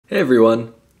Hey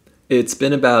everyone! It's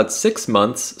been about 6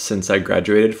 months since I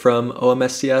graduated from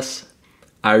OMSCS.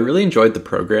 I really enjoyed the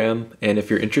program, and if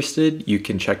you're interested, you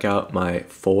can check out my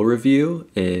full review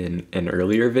in an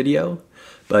earlier video.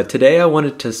 But today I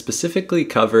wanted to specifically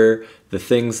cover the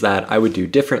things that I would do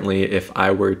differently if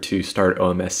I were to start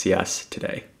OMSCS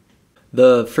today.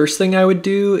 The first thing I would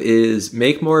do is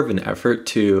make more of an effort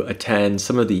to attend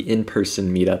some of the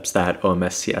in-person meetups that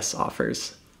OMSCS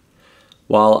offers.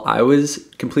 While I was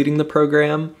completing the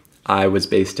program, I was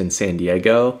based in San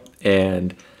Diego,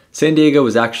 and San Diego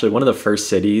was actually one of the first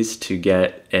cities to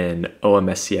get an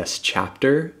OMSCS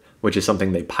chapter, which is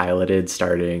something they piloted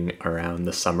starting around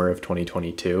the summer of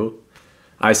 2022.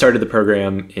 I started the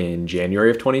program in January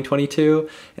of 2022,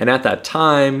 and at that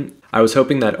time, I was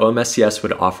hoping that OMSCS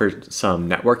would offer some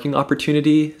networking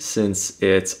opportunity since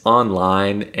it's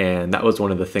online, and that was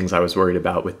one of the things I was worried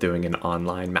about with doing an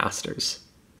online master's.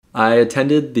 I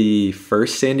attended the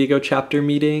first San Diego chapter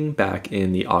meeting back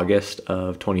in the August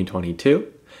of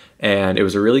 2022, and it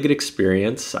was a really good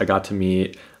experience. I got to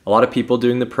meet a lot of people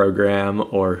doing the program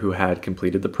or who had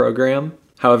completed the program.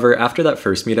 However, after that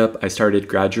first meetup, I started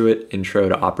Graduate Intro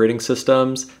to Operating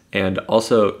Systems and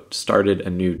also started a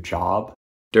new job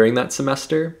during that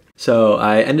semester. So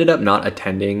I ended up not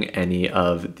attending any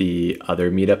of the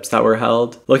other meetups that were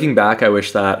held. Looking back, I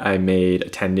wish that I made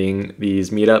attending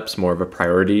these meetups more of a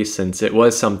priority since it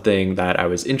was something that I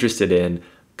was interested in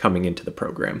coming into the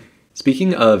program.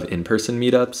 Speaking of in-person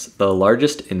meetups, the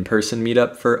largest in-person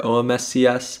meetup for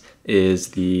OMSCS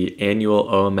is the annual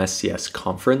OMSCS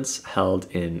Conference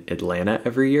held in Atlanta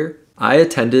every year. I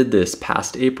attended this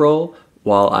past April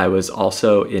while I was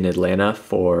also in Atlanta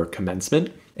for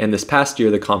commencement. And this past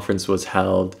year, the conference was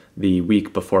held the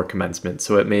week before commencement,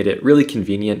 so it made it really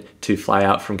convenient to fly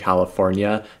out from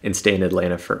California and stay in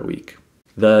Atlanta for a week.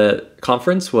 The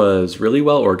conference was really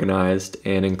well organized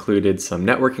and included some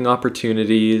networking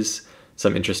opportunities,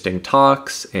 some interesting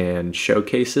talks and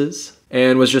showcases,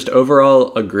 and was just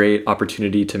overall a great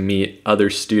opportunity to meet other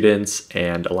students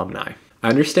and alumni. I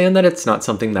understand that it's not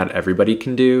something that everybody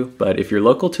can do, but if you're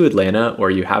local to Atlanta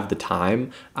or you have the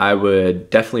time, I would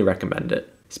definitely recommend it.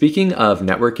 Speaking of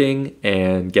networking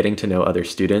and getting to know other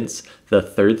students, the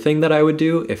third thing that I would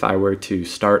do if I were to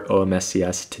start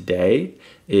OMSCS today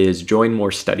is join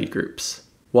more study groups.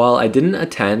 While I didn't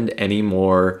attend any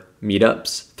more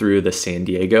meetups through the San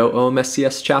Diego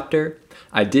OMSCS chapter,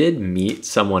 I did meet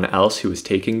someone else who was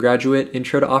taking Graduate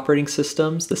Intro to Operating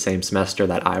Systems the same semester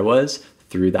that I was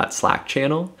through that Slack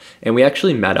channel, and we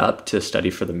actually met up to study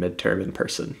for the midterm in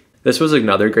person. This was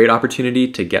another great opportunity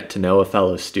to get to know a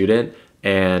fellow student,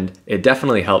 and it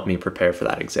definitely helped me prepare for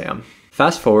that exam.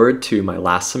 Fast forward to my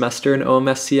last semester in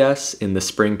OMSCS in the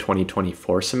spring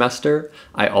 2024 semester,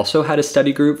 I also had a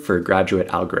study group for graduate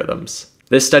algorithms.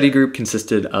 This study group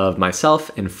consisted of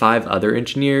myself and 5 other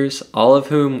engineers, all of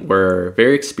whom were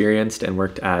very experienced and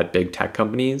worked at big tech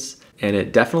companies, and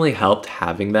it definitely helped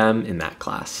having them in that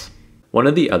class. One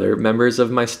of the other members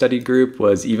of my study group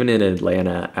was even in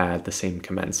Atlanta at the same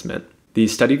commencement.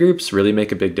 These study groups really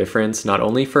make a big difference, not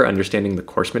only for understanding the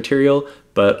course material,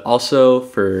 but also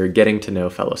for getting to know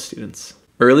fellow students.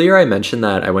 Earlier I mentioned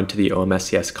that I went to the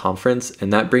OMSCS conference,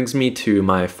 and that brings me to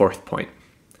my fourth point.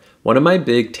 One of my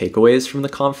big takeaways from the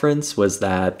conference was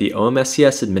that the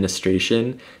OMSCS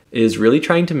administration is really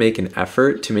trying to make an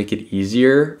effort to make it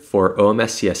easier for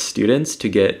OMSCS students to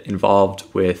get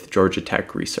involved with Georgia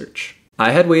Tech research.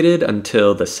 I had waited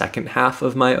until the second half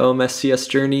of my OMSCS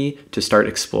journey to start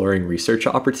exploring research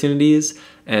opportunities,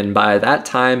 and by that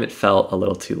time it felt a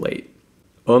little too late.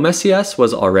 OMSCS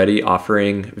was already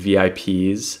offering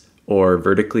VIPs, or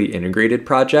vertically integrated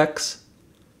projects,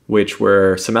 which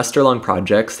were semester-long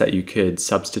projects that you could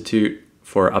substitute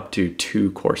for up to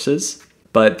 2 courses.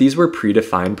 But these were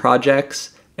predefined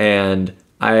projects, and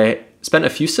I spent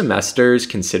a few semesters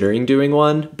considering doing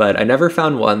one, but I never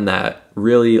found one that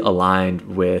really aligned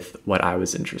with what I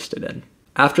was interested in.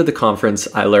 After the conference,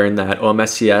 I learned that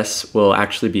OMSCS will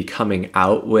actually be coming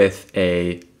out with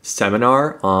a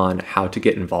seminar on how to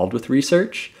get involved with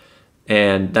research,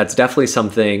 and that's definitely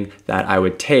something that I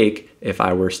would take if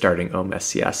I were starting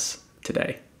OMSCS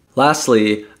today.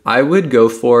 Lastly, I would go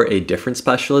for a different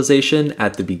specialization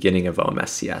at the beginning of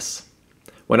OMSCS.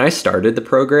 When I started the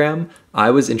program, I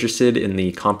was interested in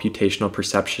the computational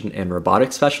perception and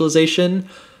robotics specialization,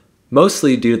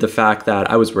 mostly due to the fact that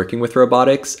I was working with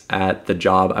robotics at the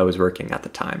job I was working at the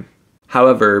time.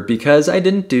 However, because I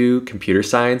didn't do computer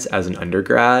science as an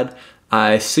undergrad,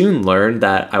 I soon learned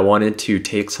that I wanted to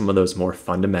take some of those more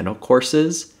fundamental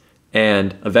courses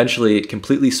and eventually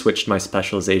completely switched my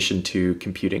specialization to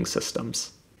computing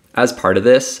systems. As part of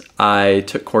this, I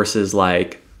took courses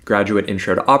like Graduate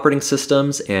Intro to Operating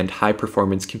Systems, and High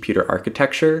Performance Computer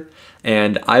Architecture,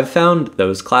 and I've found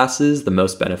those classes the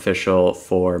most beneficial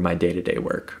for my day-to-day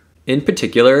work. In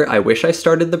particular, I wish I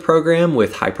started the program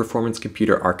with High Performance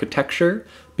Computer Architecture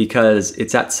because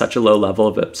it's at such a low level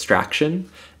of abstraction,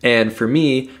 and for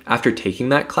me, after taking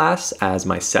that class as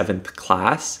my 7th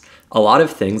class, a lot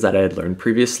of things that I had learned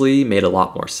previously made a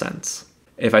lot more sense.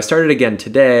 If I started again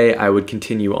today, I would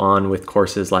continue on with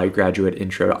courses like Graduate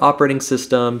Intro to Operating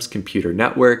Systems, Computer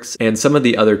Networks, and some of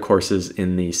the other courses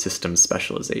in the Systems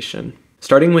Specialization.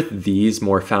 Starting with these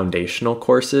more foundational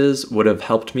courses would have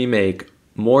helped me make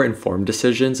more informed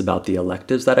decisions about the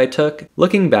electives that I took.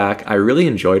 Looking back, I really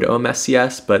enjoyed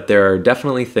OMSCS, but there are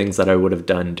definitely things that I would have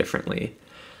done differently.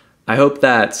 I hope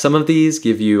that some of these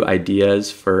give you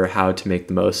ideas for how to make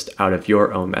the most out of your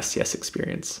OMSCS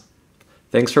experience.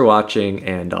 Thanks for watching,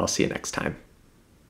 and I'll see you next time.